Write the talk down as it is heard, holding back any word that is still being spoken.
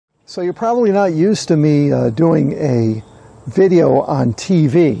So you're probably not used to me doing a video on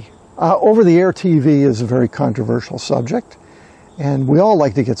TV. Over-the-air TV is a very controversial subject, and we all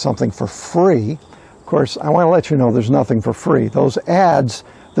like to get something for free. Of course, I want to let you know there's nothing for free. Those ads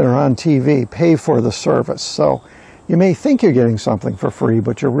that are on TV pay for the service. So you may think you're getting something for free,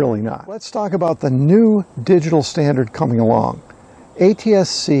 but you're really not. Let's talk about the new digital standard coming along,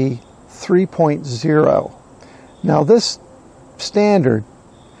 ATSC 3.0. Now this standard,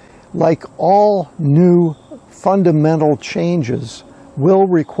 like all new fundamental changes, will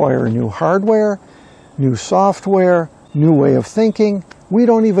require new hardware, new software, new way of thinking. We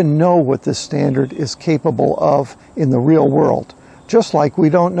don't even know what this standard is capable of in the real world. Just like we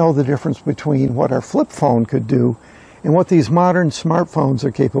don't know the difference between what our flip phone could do and what these modern smartphones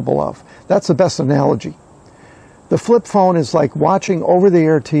are capable of. That's the best analogy. The flip phone is like watching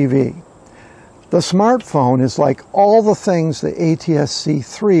over-the-air TV. The smartphone is like all the things the ATSC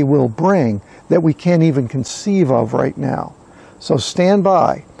 3 will bring that we can't even conceive of right now. So stand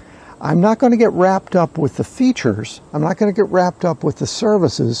by. I'm not going to get wrapped up with the features. I'm not going to get wrapped up with the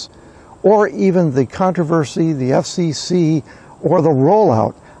services or even the controversy, the FCC, or the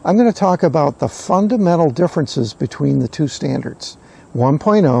rollout. I'm going to talk about the fundamental differences between the two standards,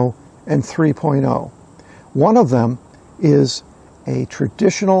 1.0 and 3.0. One of them is a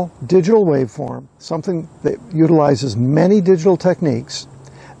traditional digital waveform, something that utilizes many digital techniques.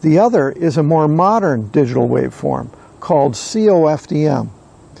 The other is a more modern digital waveform called COFDM,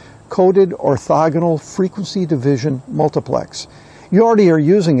 Coded Orthogonal Frequency Division Multiplex. You already are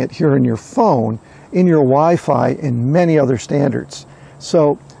using it here in your phone, in your Wi-Fi, and many other standards.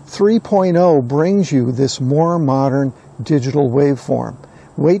 So 3.0 brings you this more modern digital waveform.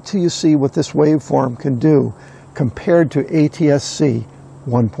 Wait till you see what this waveform can do compared to ATSC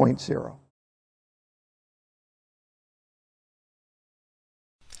 1.0.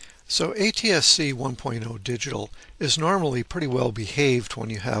 So ATSC 1.0 digital is normally pretty well behaved when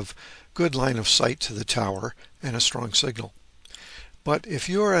you have good line of sight to the tower and a strong signal. But if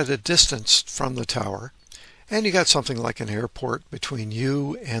you're at a distance from the tower and you got something like an airport between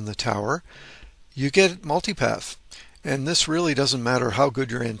you and the tower, you get multipath. And this really doesn't matter how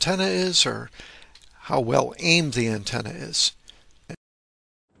good your antenna is or how well aimed the antenna is.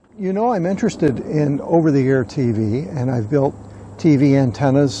 You know, I'm interested in over-the-air TV, and I've built TV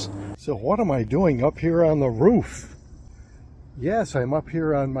antennas. So what am I doing up here on the roof? Yes, I'm up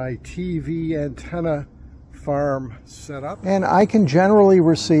here on my TV antenna farm setup. And I can generally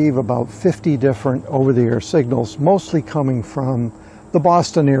receive about 50 different over-the-air signals, mostly coming from the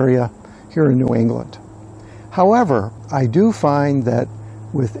Boston area here in New England. However, I do find that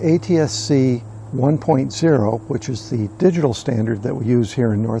with ATSC 1.0, which is the digital standard that we use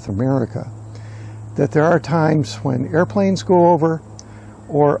here in North America, that there are times when airplanes go over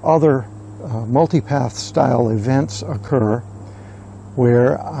or other multipath style events occur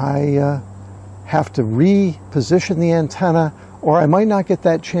where I have to reposition the antenna, or I might not get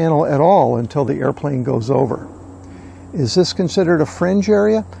that channel at all until the airplane goes over. Is this considered a fringe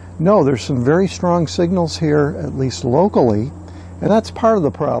area? No, there's some very strong signals here, at least locally, and that's part of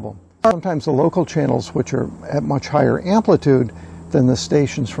the problem. Sometimes the local channels, which are at much higher amplitude than the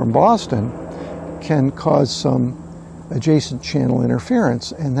stations from Boston, can cause some adjacent channel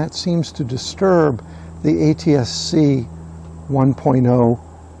interference, and that seems to disturb the ATSC 1.0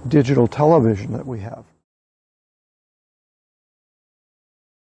 digital television that we have.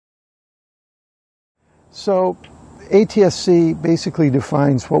 So ATSC basically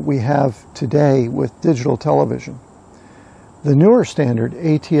defines what we have today with digital television. The newer standard,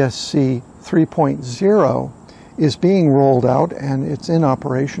 ATSC 3.0, is being rolled out, and it's in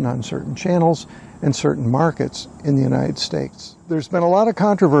operation on certain channels and certain markets in the United States. There's been a lot of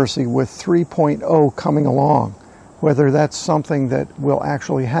controversy with 3.0 coming along, whether that's something that will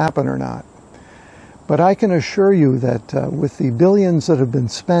actually happen or not. But I can assure you that with the billions that have been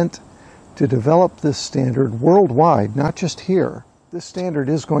spent to develop this standard worldwide, not just here, this standard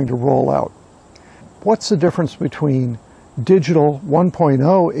is going to roll out. What's the difference between digital 1.0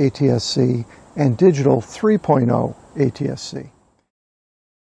 ATSC and digital 3.0 ATSC?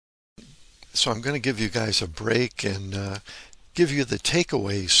 So I'm going to give you guys a break and give you the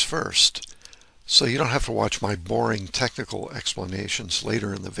takeaways first, so you don't have to watch my boring technical explanations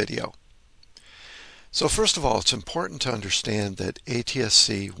later in the video. So first of all, it's important to understand that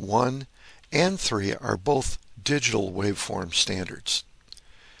ATSC 1 and 3 are both digital waveform standards.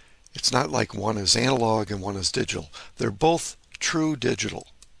 It's not like one is analog and one is digital. They're both true digital.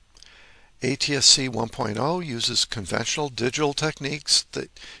 ATSC 1.0 uses conventional digital techniques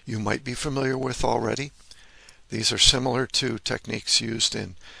that you might be familiar with already. These are similar to techniques used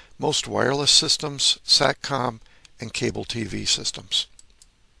in most wireless systems, SATCOM, and cable TV systems.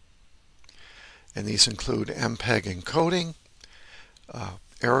 And these include MPEG encoding,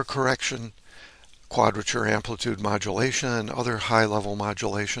 error correction, quadrature amplitude modulation, and other high-level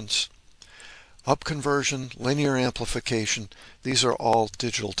modulations. Up conversion, linear amplification, these are all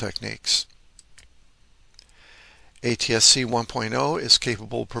digital techniques. ATSC 1.0 is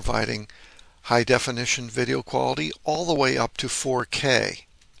capable of providing high-definition video quality all the way up to 4K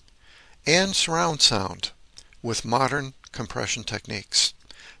and surround sound with modern compression techniques.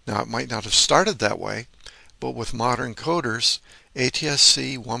 Now, it might not have started that way, but with modern coders,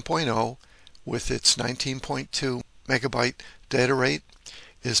 ATSC 1.0 with its 19.2 megabyte data rate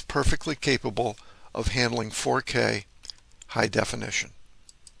is perfectly capable of handling 4K high definition.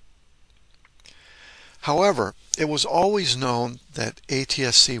 However, it was always known that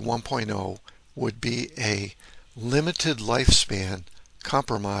ATSC 1.0 would be a limited lifespan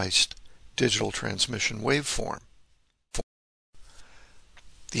compromised digital transmission waveform.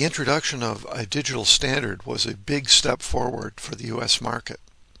 The introduction of a digital standard was a big step forward for the US market.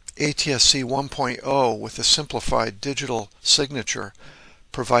 ATSC 1.0 with a simplified digital signature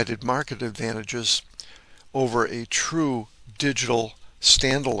provided market advantages over a true digital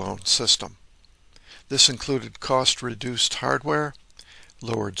standalone system. This included cost-reduced hardware,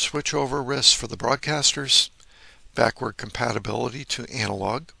 lowered switchover risks for the broadcasters, backward compatibility to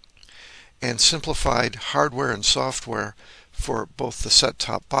analog, and simplified hardware and software for both the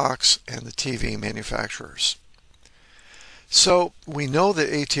set-top box and the TV manufacturers. So we know that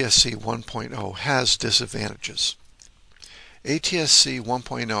ATSC 1.0 has disadvantages. ATSC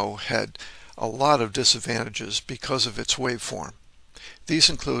 1.0 had a lot of disadvantages because of its waveform. These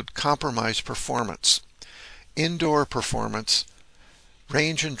include compromised performance, indoor performance,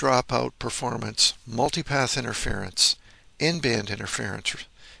 range and dropout performance, multipath interference, in-band interference,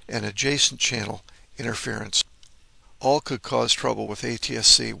 and adjacent channel interference. All could cause trouble with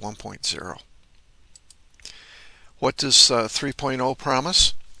ATSC 1.0. What does 3.0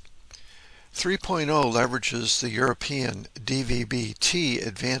 promise? 3.0 leverages the European DVB-T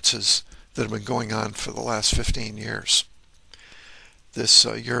advances that have been going on for the last 15 years. This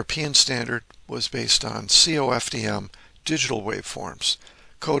European standard was based on COFDM digital waveforms,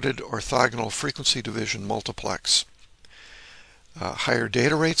 coded orthogonal frequency division multiplex. Higher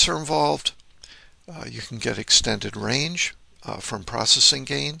data rates are involved. You can get extended range from processing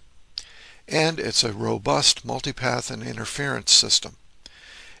gain, and it's a robust multipath and interference system.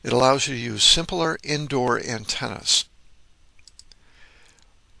 It allows you to use simpler indoor antennas.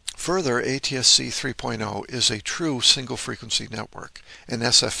 Further, ATSC 3.0 is a true single frequency network, an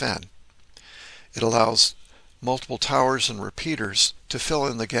SFN. It allows multiple towers and repeaters to fill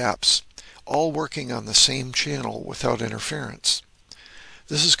in the gaps, all working on the same channel without interference.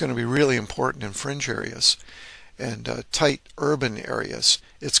 This is going to be really important in fringe areas and tight urban areas.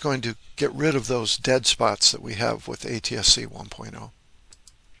 It's going to get rid of those dead spots that we have with ATSC 1.0.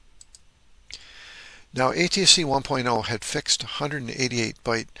 Now, ATSC 1.0 had fixed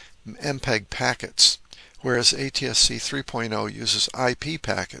 188-byte MPEG packets, whereas ATSC 3.0 uses IP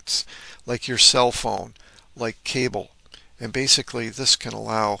packets, like your cell phone, like cable. And basically, this can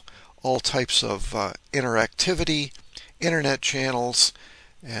allow all types of interactivity, internet channels,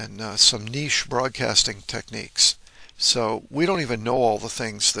 and some niche broadcasting techniques. So we don't even know all the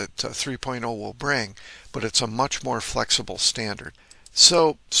things that 3.0 will bring, but it's a much more flexible standard.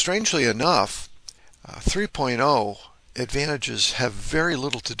 So, strangely enough, 3.0 advantages have very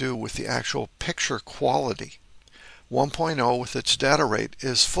little to do with the actual picture quality. 1.0 with its data rate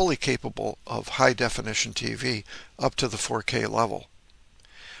is fully capable of high definition TV up to the 4K level.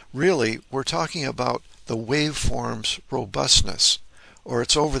 Really, we're talking about the waveform's robustness, or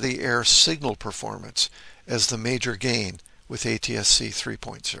its over-the-air signal performance, as the major gain with ATSC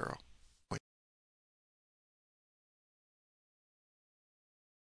 3.0.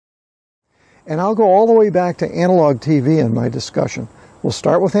 And I'll go all the way back to analog TV in my discussion. We'll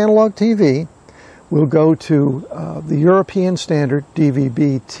start with analog TV. We'll go to the European standard,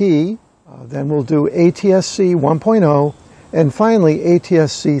 DVB-T. Then we'll do ATSC 1.0. And finally,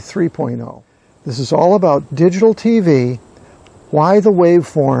 ATSC 3.0. This is all about digital TV, why the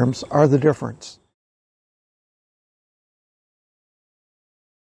waveforms are the difference.